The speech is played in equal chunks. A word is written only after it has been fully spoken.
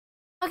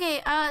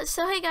Okay,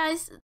 so hey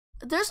guys,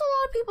 there's a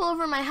lot of people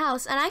over my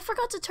house, and I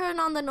forgot to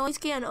turn on the noise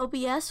gate on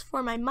OBS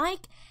for my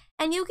mic,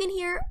 and you can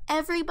hear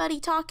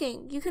everybody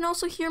talking. You can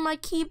also hear my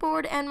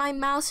keyboard and my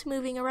mouse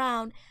moving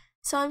around,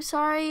 so I'm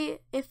sorry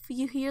if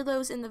you hear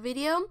those in the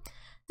video.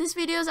 This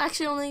video is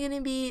actually only going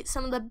to be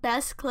some of the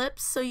best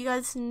clips, so you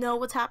guys know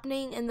what's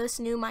happening in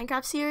this new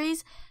Minecraft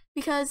series,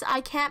 because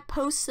I can't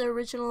post the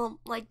original,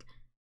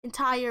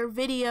 entire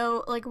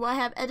video, what I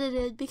have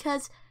edited,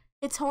 because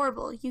it's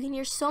horrible. You can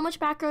hear so much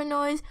background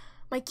noise.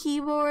 My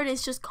keyboard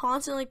is just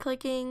constantly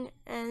clicking,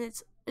 and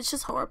it's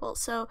just horrible.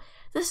 So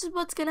this is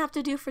what's gonna have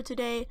to do for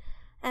today,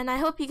 and I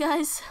hope you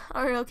guys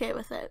are okay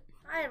with it.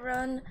 Hi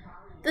everyone.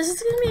 This is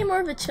gonna be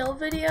more of a chill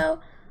video.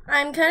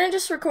 I'm kind of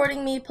just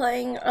recording me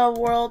playing a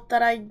world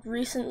that I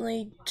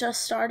recently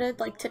just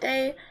started, like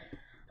today.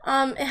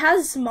 It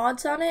has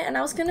mods on it, and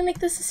I was gonna make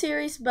this a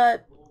series,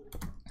 but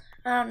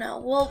I don't know.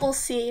 We'll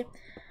see.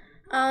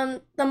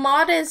 The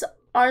mod is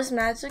Ars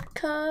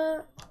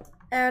Magica,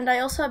 and I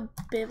also have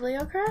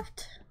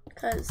Bibliocraft,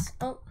 because,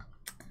 I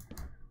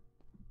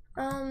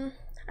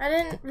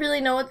didn't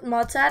really know what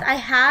mods had. I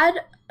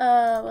had,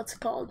 what's it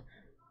called?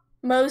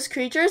 Most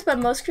Creatures, but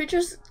Most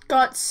Creatures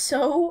got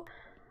so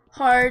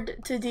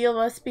hard to deal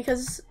with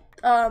because,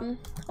 a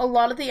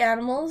lot of the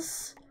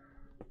animals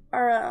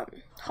are,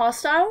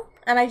 hostile,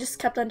 and I just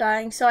kept on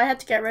dying, so I had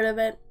to get rid of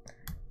it.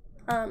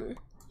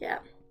 Yeah.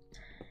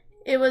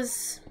 It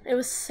was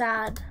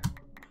sad.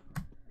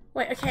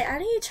 Wait, okay, I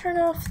need to turn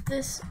off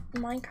this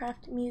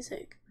Minecraft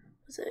music.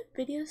 Was it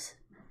videos?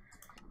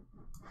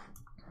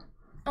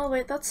 Oh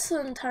wait, that's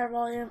the entire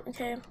volume.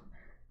 Okay.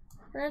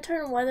 We're gonna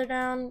turn weather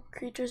down,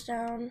 creatures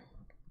down.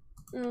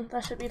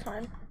 That should be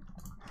fine.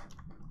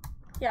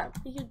 Yeah,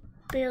 you could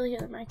barely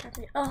hear the Minecraft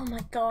music. Oh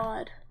my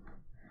god.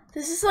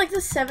 This is like the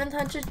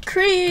 700th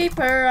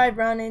creeper I've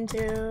run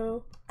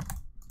into.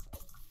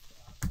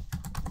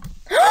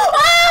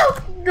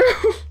 Oh!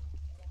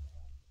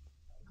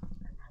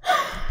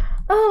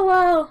 Oh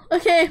wow,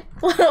 okay,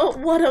 what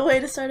a way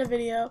to start a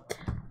video.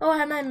 Oh, I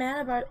have my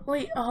mana bar.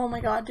 Wait, oh my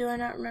god, do I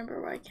not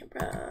remember where I came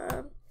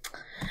from?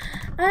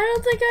 I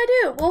don't think I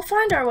do. We'll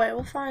find our way,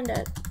 we'll find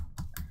it.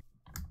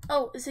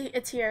 Oh,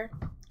 it's here.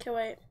 Okay,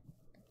 wait.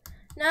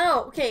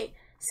 No, okay.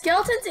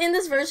 Skeletons in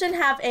this version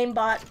have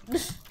aimbot.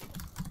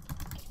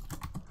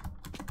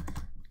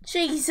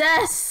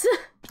 Jesus!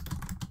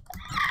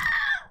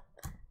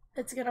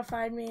 It's gonna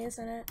find me,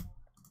 isn't it?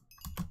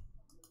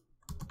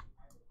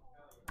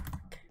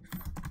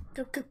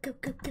 Go, go, go,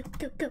 go, go,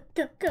 go, go,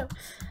 go, go.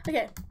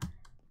 Okay.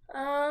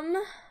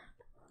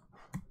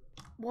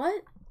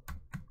 What?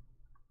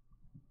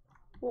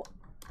 What?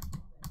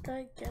 Did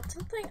I get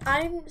something?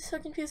 I'm so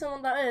confused on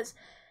what that is.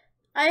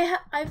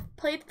 I've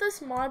played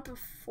this mod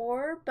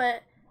before,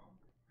 but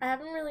I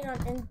haven't really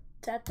gone in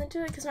depth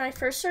into it, because when I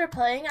first started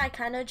playing, I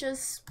kind of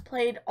just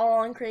played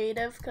all on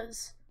creative,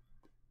 because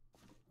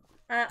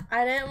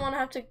I didn't want to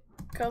have to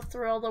go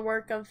through all the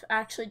work of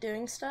actually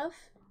doing stuff.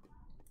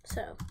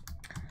 So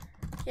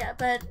yeah,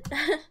 but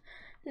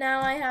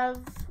now I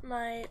have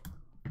my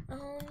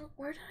own.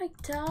 Where did I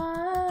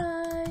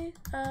die?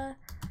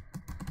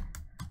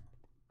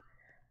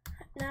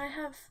 Now I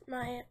have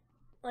my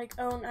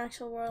own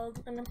actual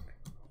world, and I'm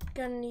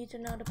gonna need to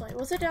know how to play.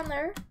 Was it down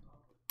there?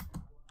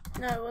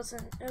 No, it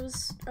wasn't. It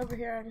was over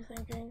here, I'm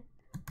thinking.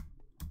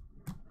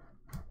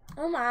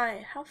 Oh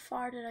my, how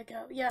far did I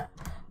go? Yeah.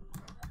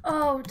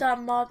 Oh,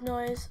 that mob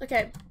noise.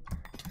 Okay.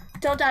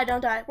 Don't die,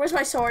 don't die. Where's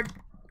my sword?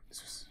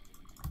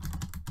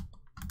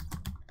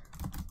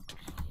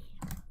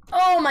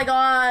 Oh my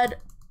god.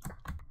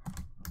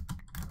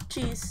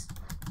 Jeez.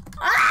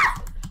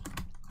 Ah!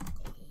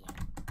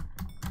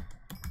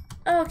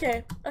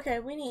 Okay, okay,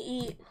 we need to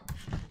eat.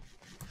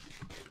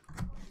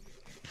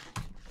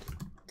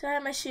 Did I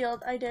have my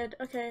shield? I did.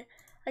 Okay,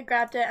 I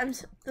grabbed it.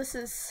 This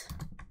is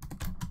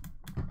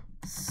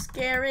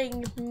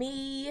scaring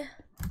me.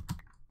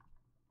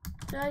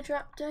 Did I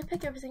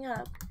pick everything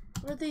up?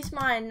 Were these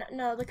mine?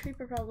 No, the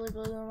creeper probably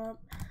blew them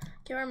up.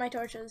 Okay, where are my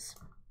torches?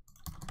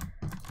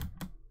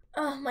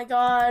 Oh my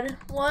god,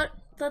 what?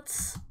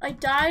 I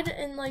died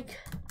in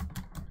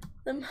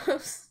the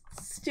most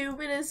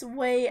stupidest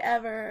way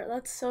ever.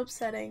 That's so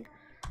upsetting.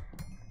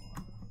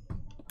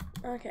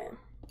 Okay,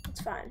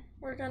 it's fine.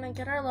 We're gonna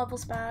get our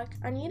levels back.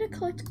 I need to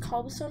collect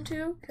cobblestone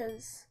too,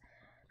 because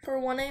for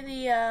one of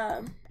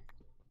the,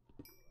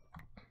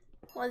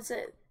 what is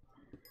it?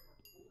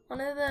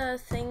 One of the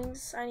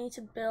things I need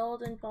to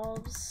build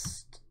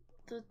involves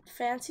the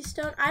fancy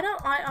stone.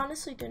 I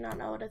honestly do not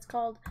know what it's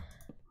called.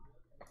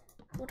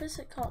 What is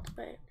it called?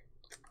 Wait.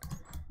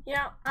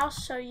 Yeah, I'll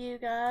show you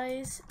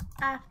guys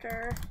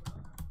after.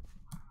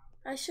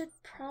 I should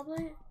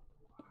probably,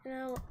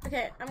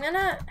 okay, I'm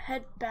gonna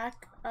head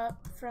back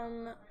up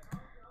from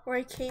where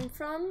I came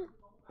from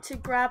to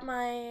grab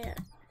my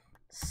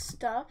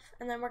stuff,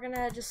 and then we're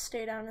gonna just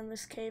stay down in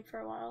this cave for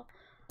a while.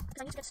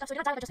 I need to get stuff so we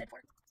don't die like I just did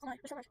before. Oh my,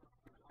 there's so much.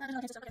 No,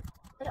 okay, okay.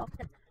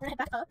 Okay. We're gonna head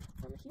back up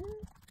from here.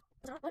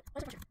 What?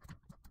 What's it?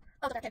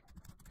 Oh, okay.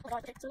 Oh my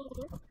god, okay, so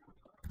we're here.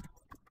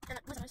 And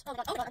what's nice? Oh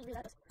my god, I didn't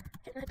realize this.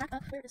 Okay, we're gonna head back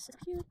up. Where is this?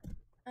 Here.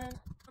 I'm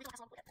pretty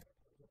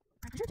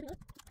sure it's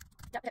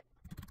yeah, okay.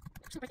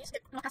 Just break these. Okay,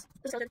 no, pass.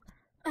 This is loaded.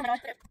 Oh my god,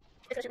 okay.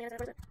 It's gonna shoot me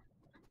as it.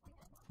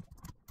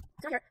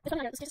 Come here. This one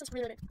here. This case is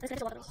really loaded. This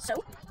makes a lot of those. So,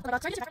 oh my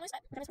god, sorry, just back on my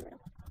side. I'm gonna right now.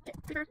 Okay,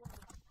 creeper.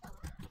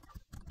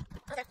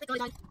 Okay, they go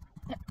line.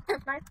 Yeah.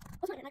 Bye.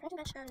 What's my crafting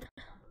bench? And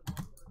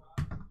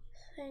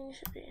thing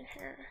should be in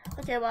here.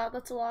 Okay, wow,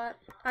 that's a lot.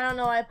 I don't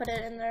know why I put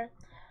it in there.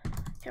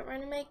 Okay, we're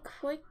gonna make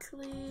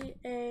quickly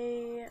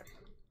a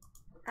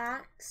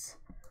axe.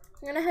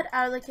 I'm gonna head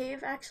out of the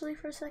cave actually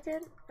for a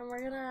second, and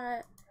we're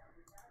gonna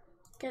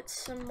get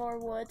some more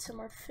wood, some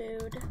more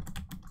food,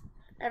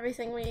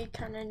 everything we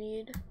kind of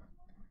need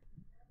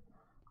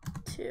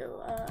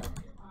to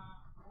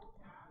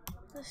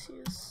let's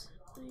use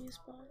these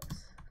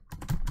blocks.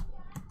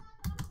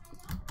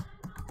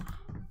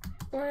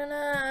 We're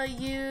gonna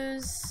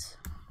use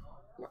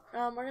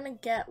we're gonna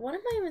get, what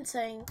am I even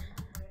saying?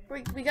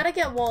 We gotta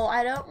get wool.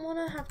 I don't want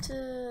to have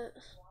to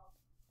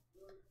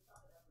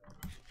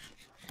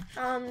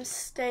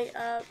stay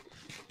up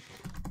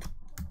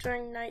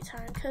during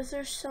nighttime because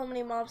there's so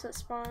many mobs that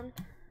spawn,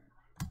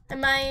 and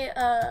my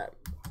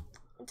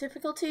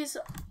difficulties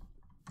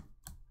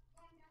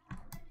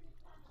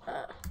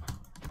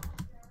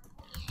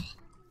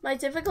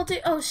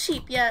oh,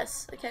 sheep,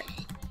 yes. Okay,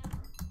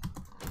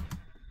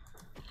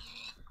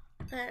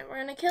 alright, we're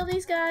gonna kill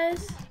these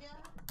guys.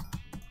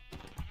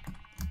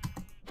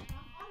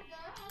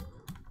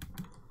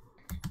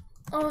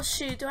 Oh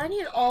shoot, do I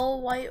need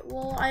all white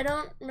wool? I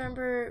don't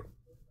remember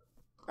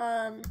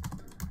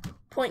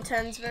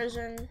 0.10's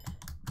version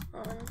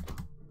on.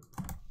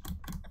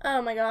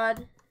 Oh my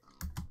god.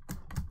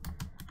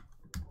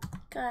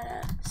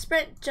 Gotta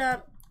sprint,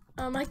 jump.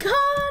 Oh my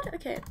god.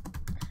 Okay.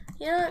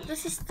 You know what?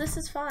 This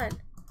is fine.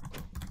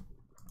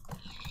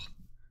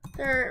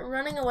 They're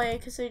running away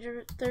because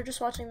they're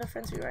just watching their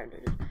friends be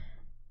rendered.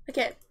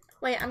 Okay.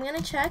 Wait, I'm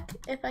gonna check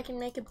if I can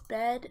make a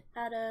bed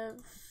out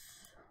of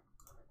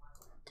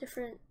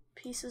different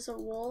pieces of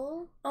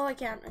wool. Oh, I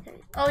can.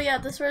 Okay. Oh yeah,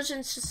 this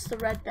version's just the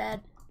red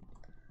bed.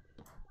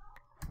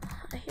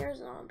 I hear a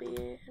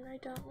zombie and I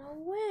don't know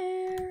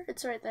where.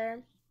 It's right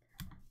there.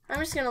 I'm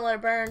just gonna let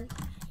it burn.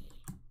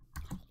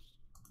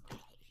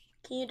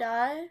 Can you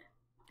die?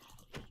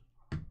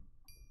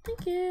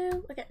 Thank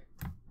you. Okay.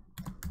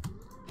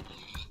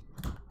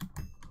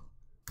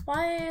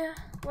 Why?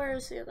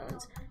 Where's the other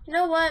ones? You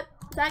know what?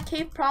 That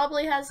cave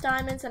probably has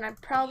diamonds and I'm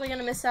probably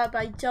gonna miss out,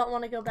 but I don't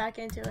want to go back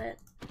into it.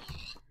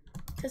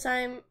 Because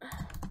I'm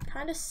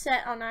kind of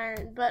set on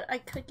iron, but I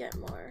could get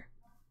more.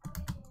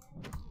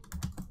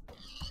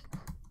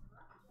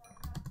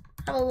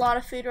 I have a lot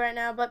of food right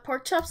now, but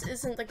pork chops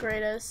isn't the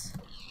greatest.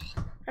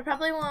 I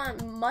probably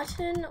want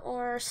mutton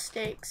or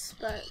steaks,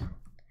 but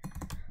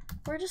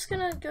we're just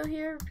gonna go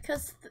here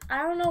because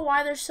I don't know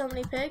why there's so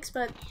many pigs,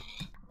 but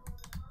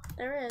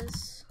there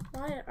is.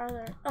 Why are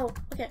there? Oh,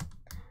 okay.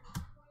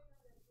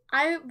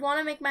 I want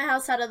to make my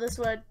house out of this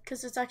wood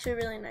because it's actually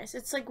really nice.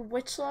 It's like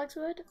witch logs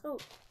wood. Oh.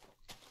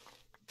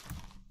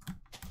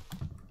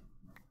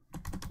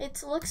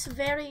 It looks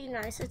very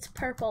nice. It's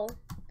purple,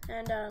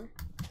 and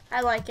I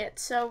like it.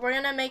 So we're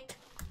gonna make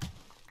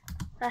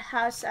a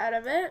house out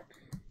of it.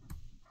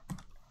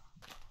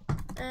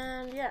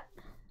 And yeah,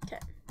 okay.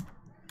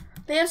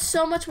 They have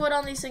so much wood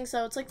on these things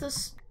though. It's like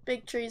those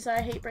big trees that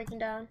I hate breaking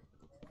down.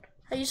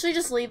 I usually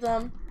just leave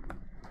them,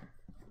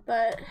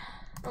 but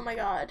oh my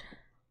god.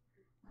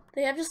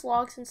 They have just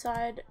logs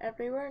inside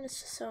everywhere and it's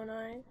just so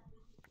annoying.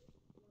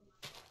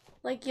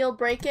 Like you'll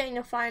break it and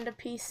you'll find a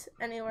piece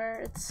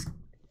anywhere.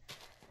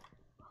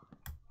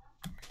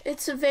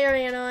 It's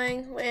very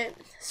annoying. Wait,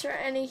 is there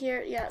any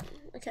here? Yeah,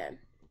 okay.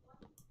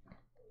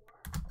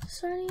 Is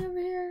there any over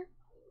here?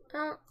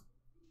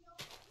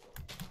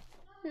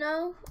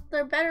 No,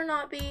 there better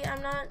not be.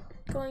 I'm not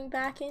going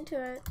back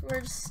into it.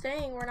 We're just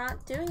staying. We're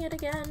not doing it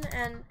again.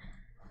 And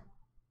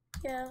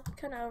yeah,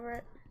 kind of over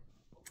it.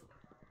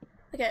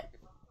 Okay,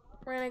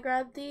 we're gonna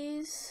grab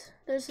these.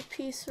 There's a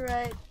piece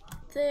right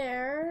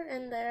there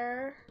and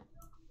there.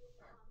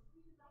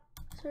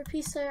 Is there a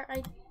piece there?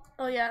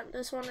 Oh yeah,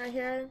 this one right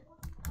here.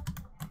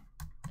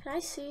 Can I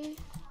see?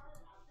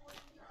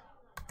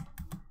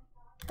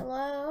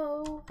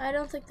 Hello? I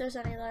don't think there's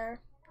any there.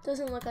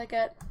 Doesn't look like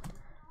it.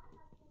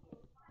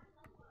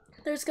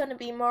 There's gonna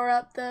be more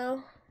up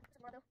though.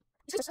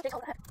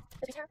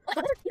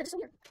 There's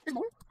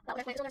more?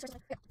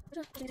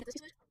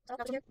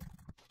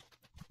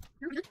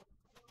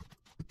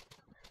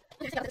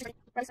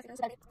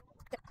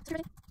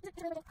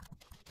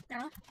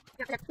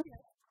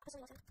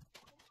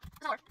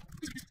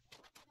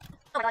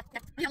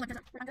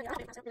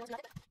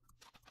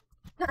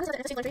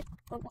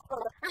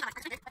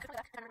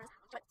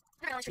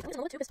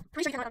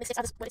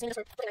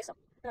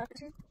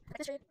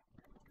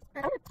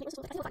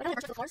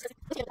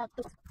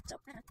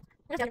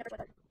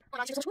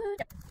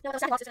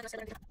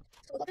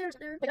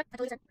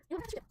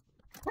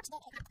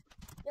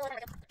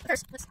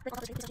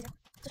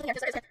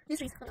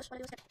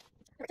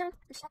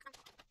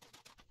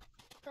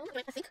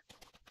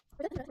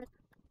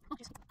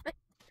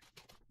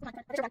 Oh my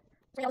god, yeah.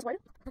 No, I'm just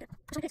like,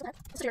 oh, You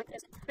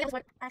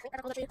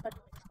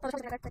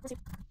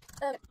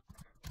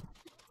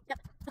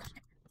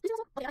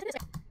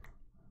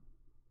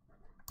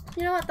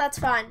know what? That's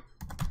fine.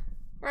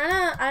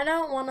 I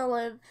don't want to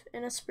live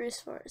in a spruce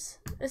forest.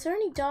 Is there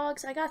any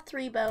dogs? I got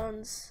 3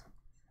 bones.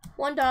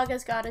 1 dog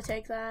has got to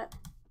take that.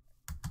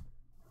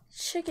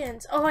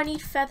 Chickens. Oh, I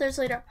need feathers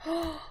later.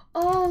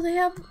 Oh, they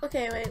have.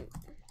 Okay, wait.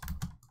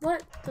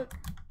 What?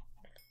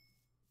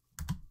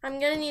 I'm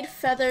gonna need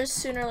feathers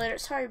sooner or later.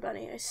 Sorry,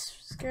 bunny.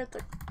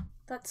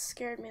 That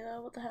scared me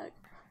though. What the heck?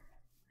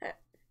 Okay.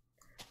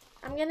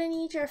 I'm gonna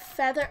need your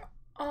feather.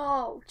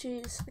 Oh,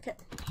 jeez. Okay.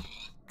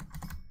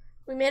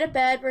 We made a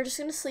bed. We're just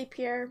gonna sleep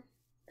here.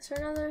 Is there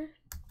another?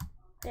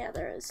 Yeah,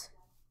 there is.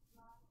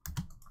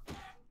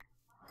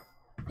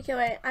 Okay,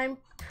 wait. I'm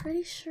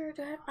pretty sure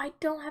I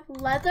don't have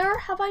leather.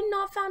 Have I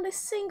not found a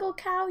single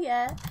cow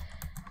yet?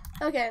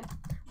 Okay.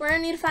 We're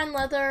gonna need to find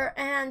leather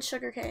and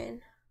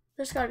sugarcane.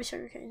 There's gotta be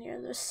sugarcane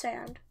here. There's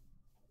sand.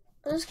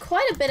 There's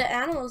quite a bit of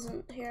animals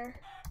in here.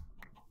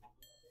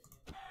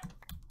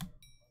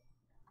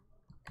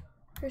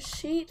 There's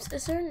sheep.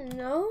 Is there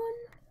known?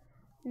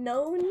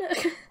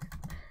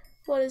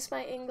 What is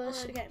my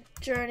English? Okay.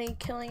 Journey,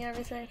 killing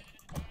everything.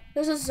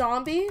 There's a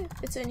zombie.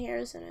 It's in here,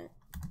 isn't it?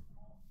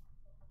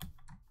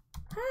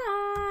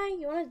 Hi,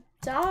 you wanna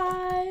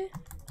die?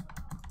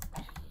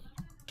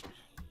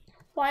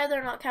 Why are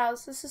there not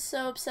cows? This is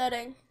so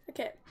upsetting.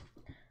 Okay.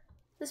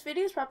 This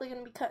video is probably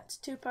gonna be cut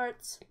to 2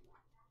 parts.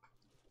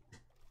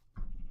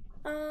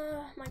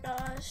 Oh my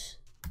gosh.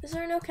 Is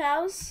there no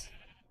cows?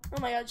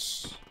 Oh my god,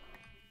 shh.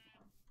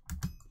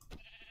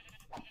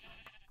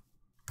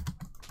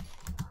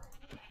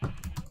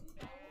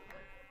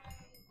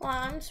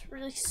 Wow, I'm just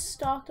really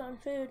stocked on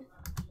food.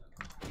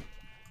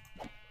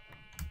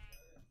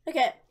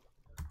 Okay.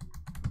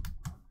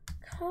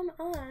 Come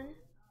on.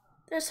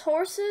 There's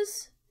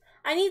horses?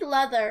 I need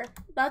leather.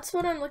 That's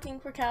what I'm looking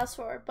for cows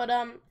for. But,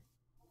 I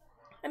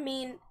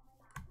mean,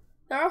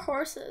 there are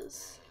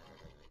horses.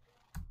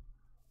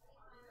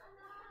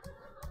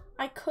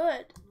 I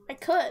could.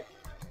 Oh,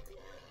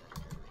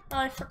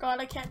 I forgot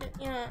I can't do,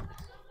 yeah.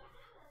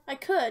 I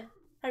could.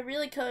 I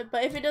really could.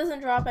 But if it doesn't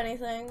drop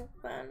anything,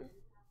 then...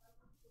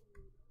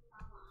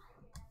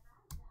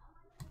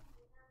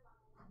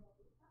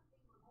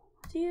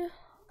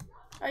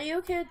 Are you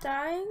okay with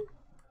dying?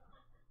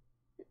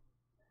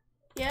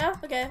 Yeah?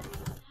 Okay.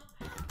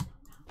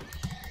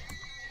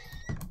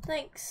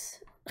 Thanks.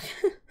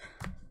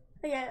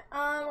 Okay,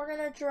 we're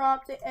gonna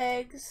drop the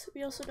eggs.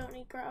 We also don't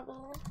need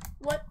gravel.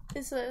 What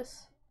is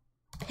this?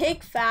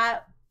 Pig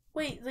fat.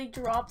 Wait, they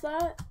drop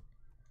that?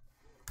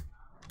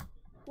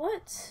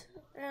 What?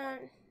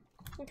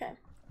 Okay.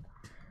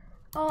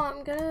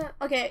 Oh,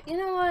 okay, you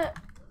know what?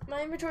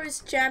 My inventory is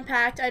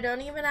jam-packed. I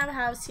don't even have a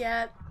house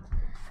yet.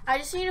 I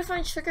just need to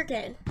find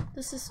sugarcane.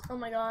 This is, oh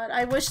my god.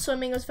 I wish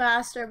swimming was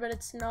faster, but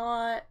it's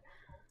not.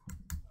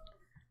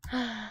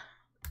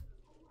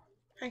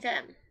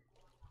 Okay.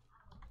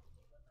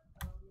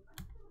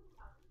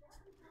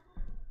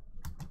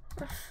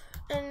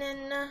 And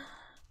then,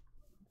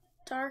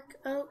 dark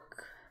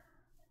oak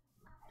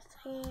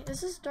thingy.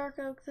 Is this dark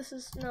oak?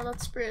 No,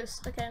 that's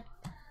spruce. Okay.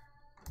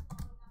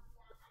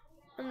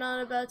 I'm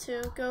not about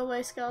to. Go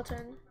away,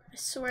 skeleton. I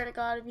swear to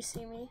god if you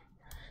see me.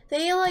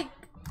 They, like,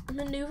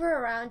 maneuver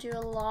around you a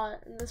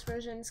lot in this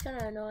version. It's kind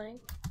of annoying.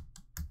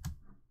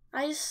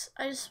 I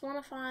just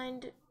want to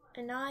find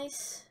a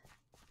nice...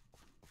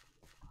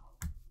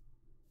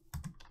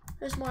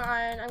 There's more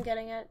iron. I'm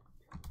getting it.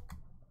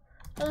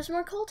 Oh, there's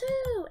more coal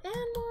too!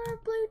 And more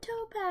blue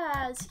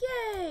topaz!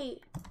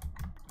 Yay!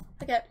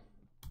 Okay.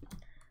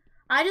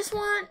 I just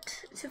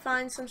want to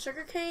find some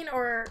sugarcane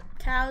or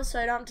cows so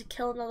I don't have to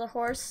kill another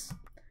horse.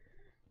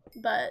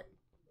 But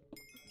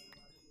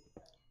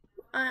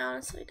I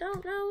honestly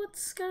don't know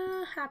what's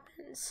gonna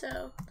happen,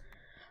 so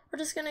we're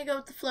just gonna go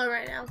with the flow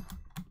right now.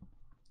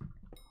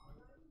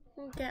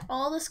 Get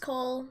all this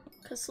coal,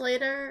 because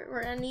later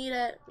we're gonna need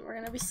it. We're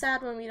gonna be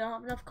sad when we don't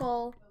have enough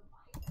coal.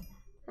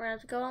 We're gonna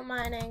have to go out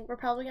mining. We're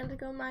probably gonna have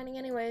to go mining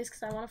anyways,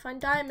 because I want to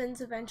find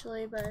diamonds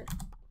eventually, but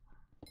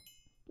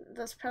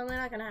that's probably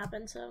not gonna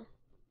happen, so.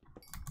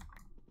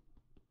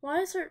 Why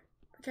is there...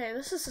 Okay,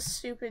 this is a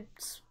stupid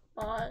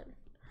spot.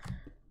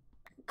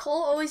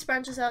 Coal always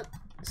branches out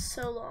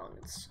so long.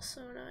 It's just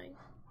so annoying.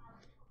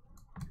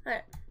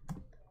 Alright.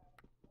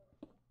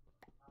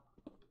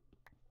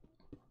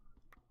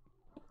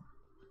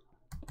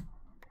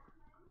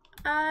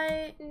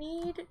 I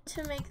need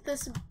to make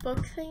this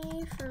book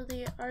thingy for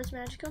the Ars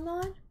Magica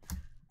mod.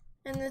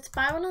 And it's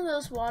by one of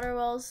those water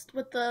wells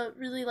with the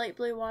really light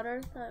blue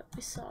water that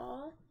we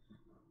saw.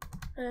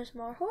 There's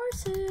more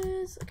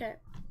horses. Okay.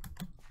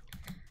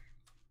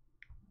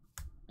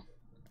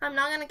 I'm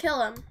not gonna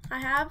kill him. I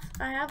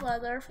have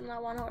leather from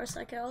that one horse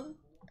I killed.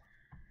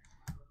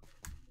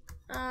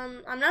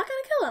 I'm not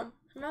gonna kill him.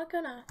 I'm not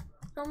gonna.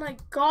 Oh my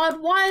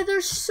god, why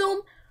there's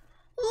so...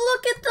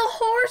 Look at the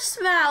horse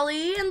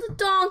valley and the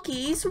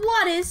donkeys.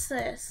 What is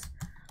this?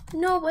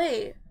 No,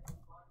 wait.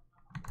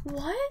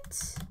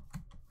 What?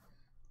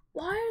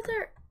 Why are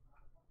there...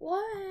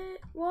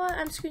 What?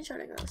 I'm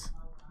screenshotting this.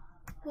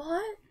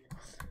 What?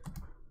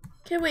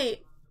 Okay,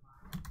 wait.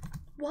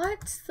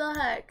 What the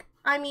heck?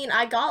 I mean,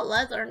 I got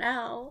leather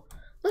now.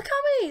 Look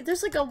how many.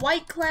 There's like a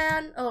white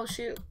clan. Oh,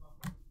 shoot.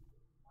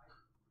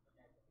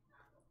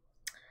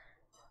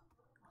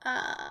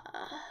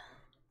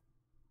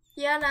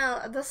 Yeah,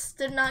 no, this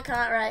did not come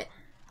out right.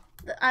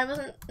 I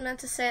wasn't meant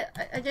to say.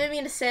 I didn't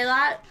mean to say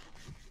that.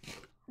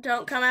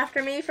 Don't come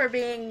after me for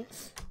being.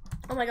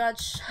 Oh my god,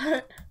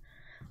 shut.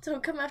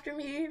 Don't come after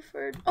me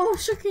for. Oh,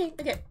 sugarcane.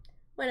 Okay,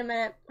 wait a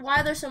minute. Why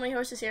are there so many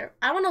horses here?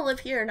 I want to live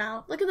here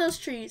now. Look at those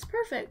trees.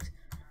 Perfect.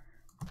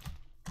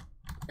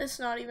 It's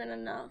not even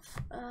enough.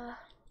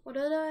 What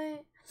did I?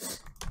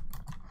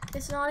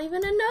 It's not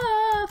even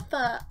enough.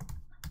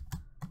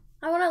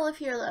 I want to live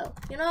here though.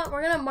 You know what?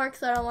 We're gonna mark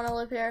that I want to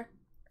live here.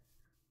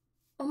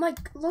 Oh my,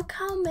 look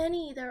how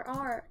many there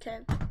are. Okay,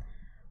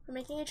 we're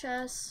making a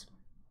chest.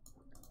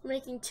 We're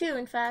making 2,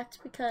 in fact,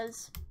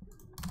 because.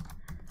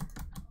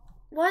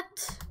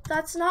 What?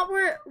 That's not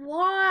where.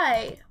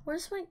 Why?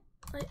 Where's my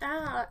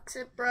axe?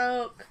 It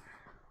broke.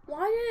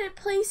 Why did it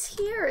place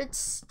here? It's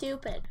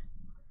stupid.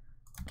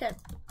 Okay,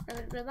 we're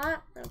gonna do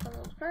that. We're gonna put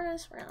in the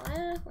furnace.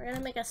 We're gonna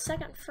make a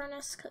second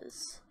furnace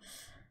because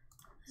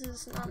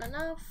this is not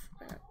enough.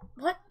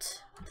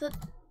 What the?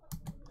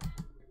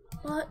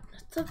 What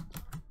the?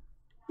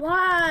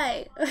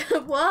 Why?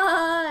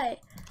 Why?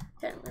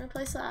 Okay, I'm gonna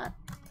place that.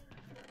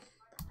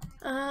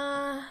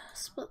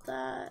 Split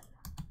that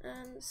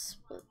and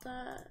split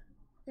that.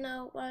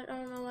 No, I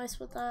don't know why I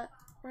split that.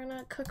 We're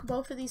gonna cook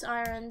both of these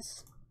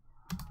irons.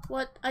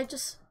 What?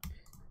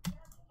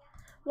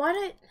 Why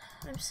did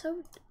I'm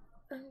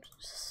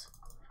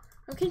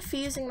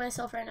confusing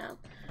myself right now.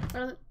 I'm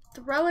gonna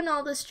throw in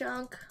all this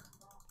junk.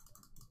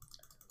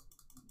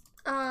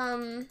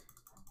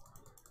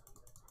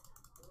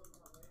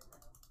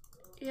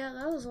 Yeah,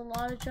 that was a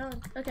lot of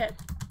junk. Okay.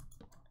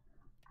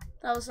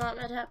 That was not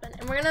meant to happen.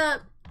 And we're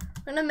gonna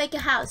make a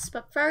house,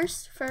 but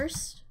first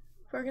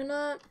we're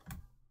gonna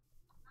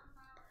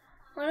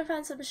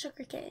find some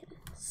sugarcane.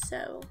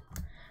 So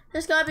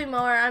there's gotta be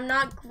more. I'm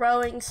not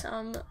growing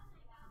some.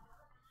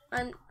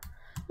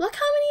 Look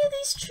how many of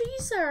these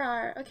trees there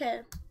are.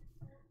 Okay.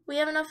 We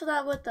have enough of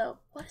that wood though.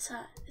 What is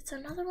that? It's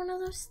another one of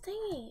those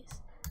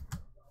thingies.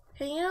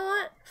 Okay, you know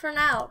what? For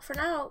now,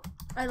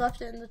 I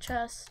left it in the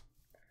chest.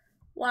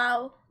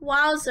 Wow.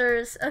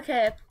 Wowzers.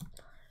 Okay.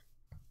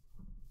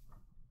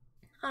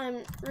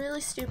 I'm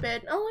really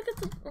stupid. Oh, look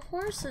at the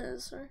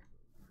horses.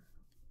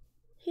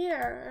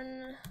 Here,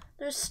 and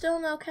there's still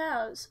no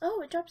cows.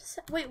 Oh, it dropped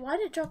a wait, why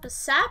did it drop a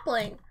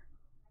sapling?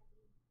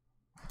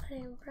 I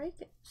didn't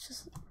break it. It's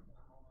just.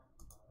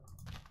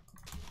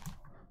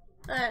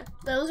 Alright,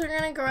 those are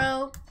gonna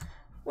grow.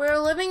 We're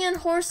living in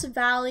Horse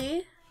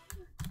Valley.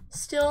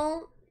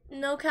 Still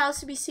no cows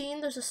to be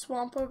seen. There's a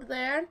swamp over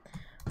there.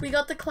 We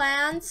got the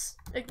clans.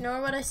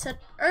 Ignore what I said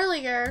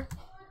earlier.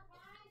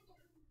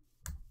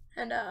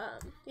 And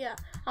yeah,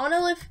 I want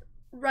to live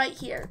right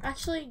here.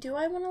 Actually, do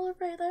I want to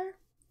live right there?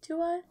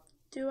 Do I?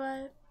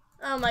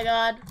 Oh my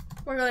god,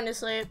 we're going to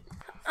sleep.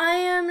 I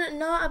am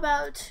not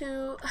about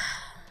to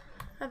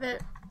have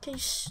it. Okay,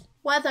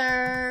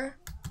 weather.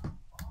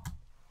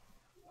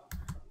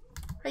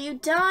 Are you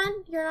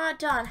done? You're not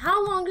done.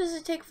 How long does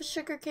it take for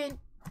sugarcane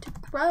to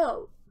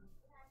grow?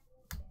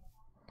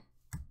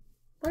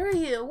 What are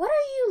you? What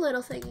are you,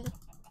 little thingy?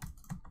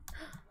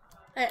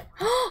 Okay.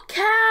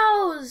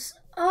 Cows!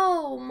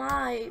 Oh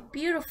my,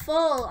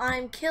 beautiful.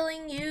 I'm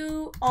killing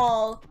you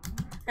all.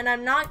 And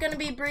I'm not gonna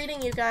be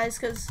breeding you guys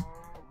because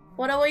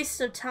what a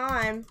waste of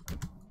time.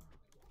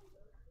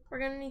 We're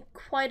gonna need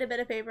quite a bit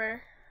of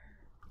paper.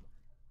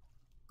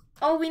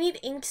 Oh, we need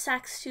ink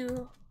sacks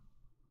too.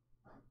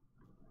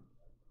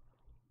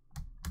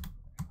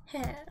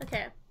 Yeah,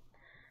 okay.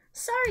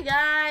 Sorry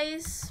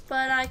guys,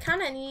 but I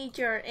kind of need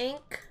your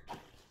ink.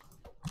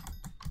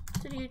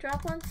 Did you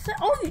drop one?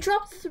 Oh, you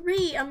dropped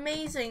 3.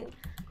 Amazing.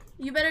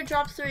 You better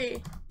drop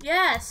 3.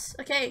 Yes.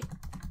 Okay.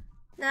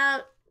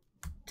 Now,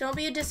 don't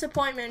be a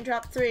disappointment and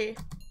drop 3.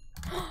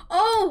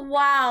 Oh,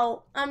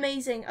 wow.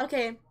 Amazing.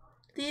 Okay.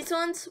 These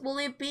ones will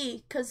leave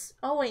be because,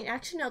 oh wait,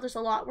 actually no, there's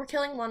a lot. We're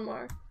killing one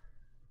more.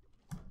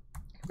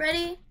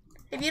 Ready?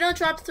 If you don't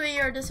drop 3,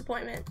 you're a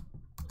disappointment.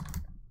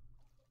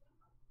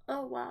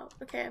 Oh, wow.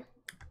 Okay.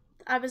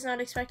 I was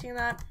not expecting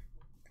that.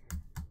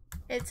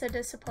 It's a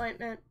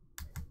disappointment.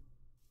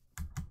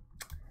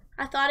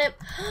 I thought it.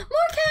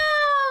 More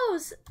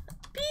cows!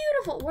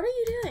 Beautiful. What are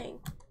you doing?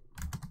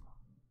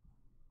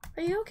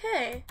 Are you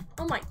okay?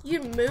 Oh my,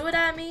 you mooed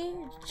at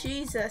me?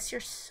 Jesus,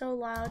 you're so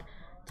loud.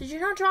 Did you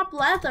not drop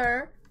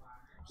leather?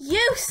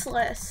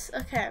 Useless.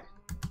 Okay.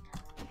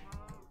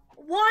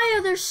 Why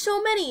are there so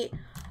many?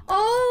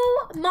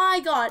 Oh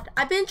my god.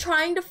 I've been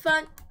trying to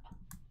find.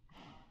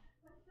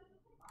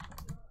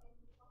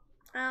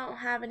 I don't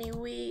have any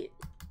wheat.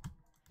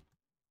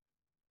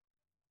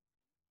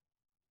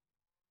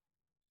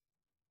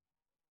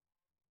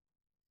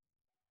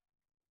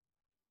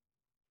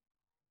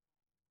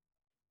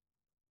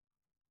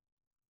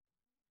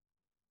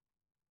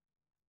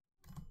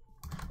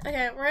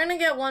 Okay, we're gonna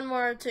get one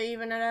more to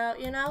even it out,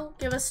 you know?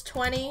 Give us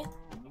 20.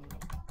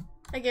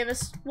 I gave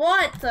us,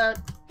 what the?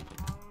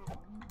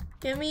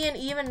 Give me an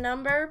even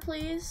number,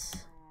 please.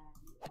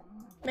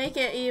 Make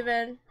it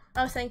even.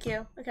 Oh, thank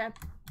you. Okay.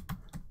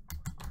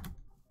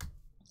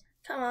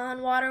 Come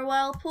on, water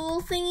well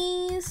pool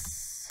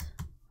thingies.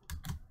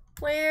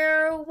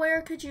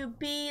 Where could you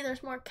be?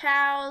 There's more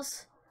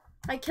cows.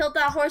 I killed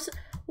that horse.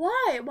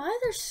 Why? Why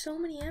are there so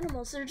many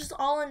animals? They're just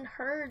all in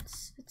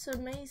herds. It's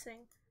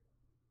amazing.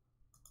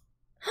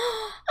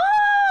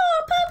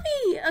 Oh,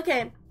 puppy!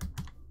 Okay.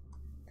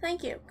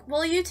 Thank you.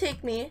 Will you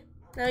take me?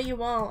 No, you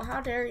won't.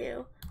 How dare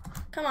you?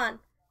 Come on.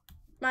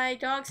 My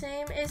dog's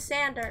name is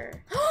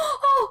Xander.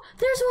 Oh,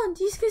 there's one.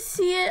 Do you guys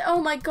see it?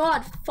 Oh my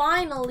god.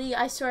 Finally.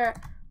 I swear.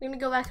 I'm gonna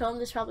go back home.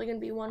 There's probably gonna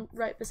be one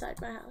right beside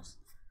my house.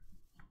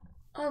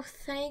 Oh,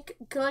 thank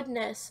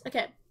goodness.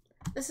 Okay.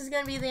 This is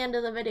gonna be the end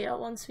of the video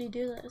once we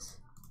do this.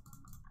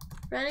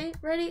 Ready?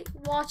 Ready?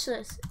 Watch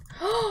this.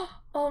 Oh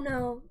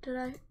no. Did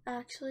I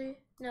actually?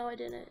 No, I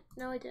didn't.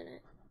 No, I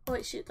didn't. Oh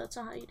wait, shoot. That's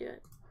not how you do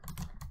it.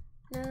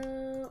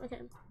 No.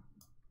 Okay.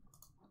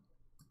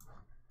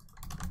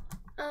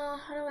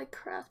 How do I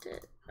craft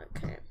it?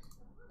 Okay.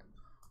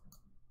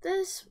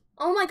 This.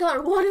 Oh my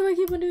god. Why do I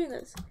keep on doing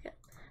this? Okay.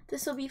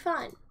 This will be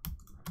fine.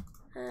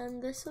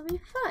 And this will be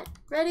fine.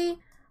 Ready?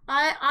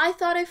 I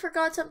thought I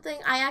forgot something.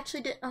 I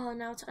actually did. Oh,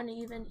 now it's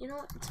uneven. You know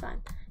what? It's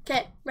fine.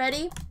 Okay.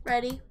 Ready?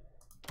 Ready?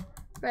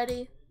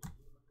 Ready?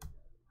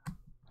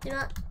 You know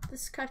what?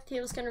 This craft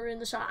table is gonna ruin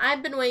the shot.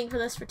 I've been waiting for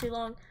this for too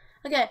long.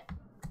 Okay.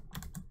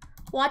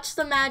 Watch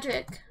the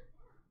magic.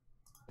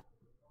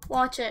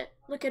 Watch it.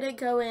 Look at it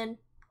go in.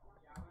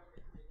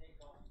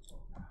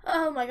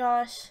 Oh my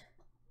gosh.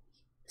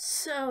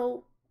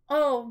 So,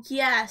 oh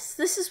yes.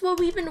 This is what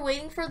we've been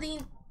waiting for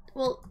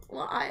well,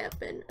 I have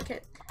been.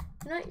 Okay.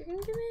 You know what? You're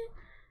gonna give me it?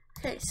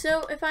 Okay,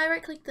 so if I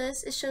right click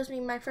this, it shows me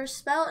my first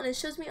spell and it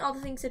shows me all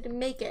the things that to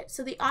make it.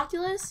 So the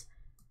Oculus,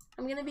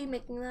 I'm gonna be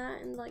making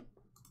that and like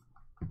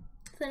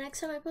the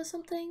next time I post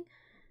something.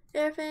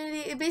 Air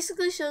Affinity, it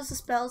basically shows the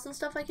spells and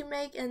stuff I can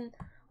make and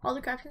all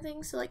the crafting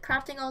things. So like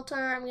crafting altar,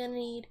 I'm gonna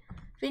need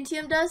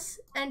Vintium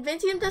dust, and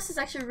Vintium dust is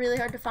actually really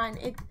hard to find.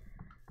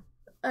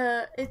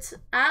 It's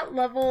at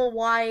level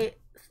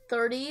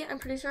Y30, I'm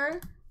pretty sure.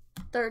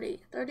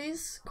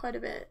 30's quite a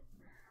bit.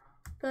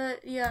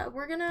 But yeah,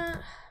 we're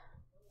gonna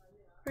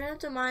have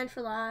to mine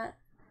for that.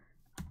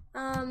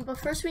 But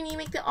first we need to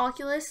make the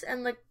Oculus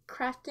and the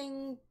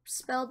crafting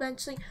spell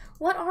bench thing.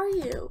 What are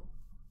you?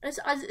 Is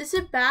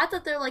it bad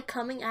that they're like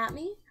coming at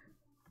me?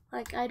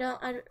 Like I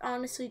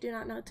honestly do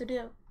not know what to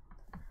do.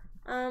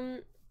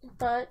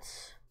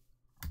 But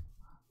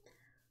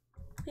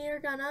we're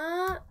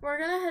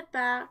gonna head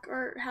back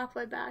or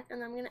halfway back,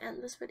 and then I'm gonna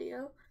end this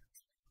video.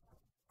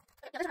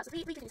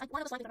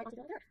 One of us like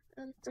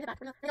so back.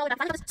 We're all the way back. Finally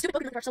got this stupid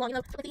Pokemon for so long, you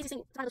know, like the easiest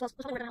thing. Finally was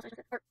probably house,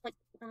 or like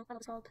I don't know what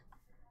it's called.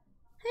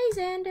 Hey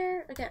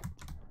Xander. Okay.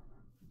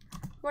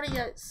 What are you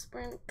guys?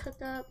 We're gonna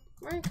cook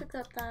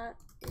up that.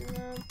 You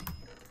know,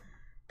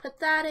 put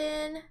that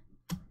in.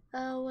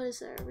 What is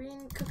there? We're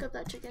gonna cook up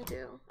that chicken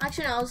too.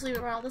 Actually, no, I'll just leave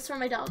it raw. That's for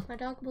my dog. My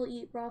dog will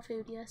eat raw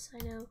food. Yes, I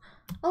know.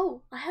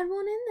 Oh, I had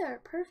one in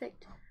there.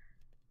 Perfect.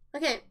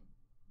 Okay.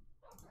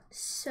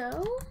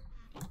 So,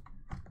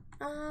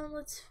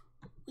 let's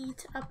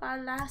eat up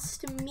our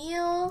last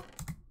meal.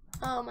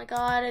 Oh my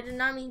god, I did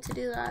not mean to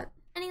do that.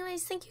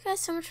 Anyways, thank you guys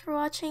so much for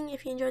watching.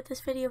 If you enjoyed this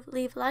video,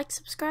 leave a like,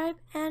 subscribe,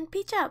 and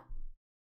peace out.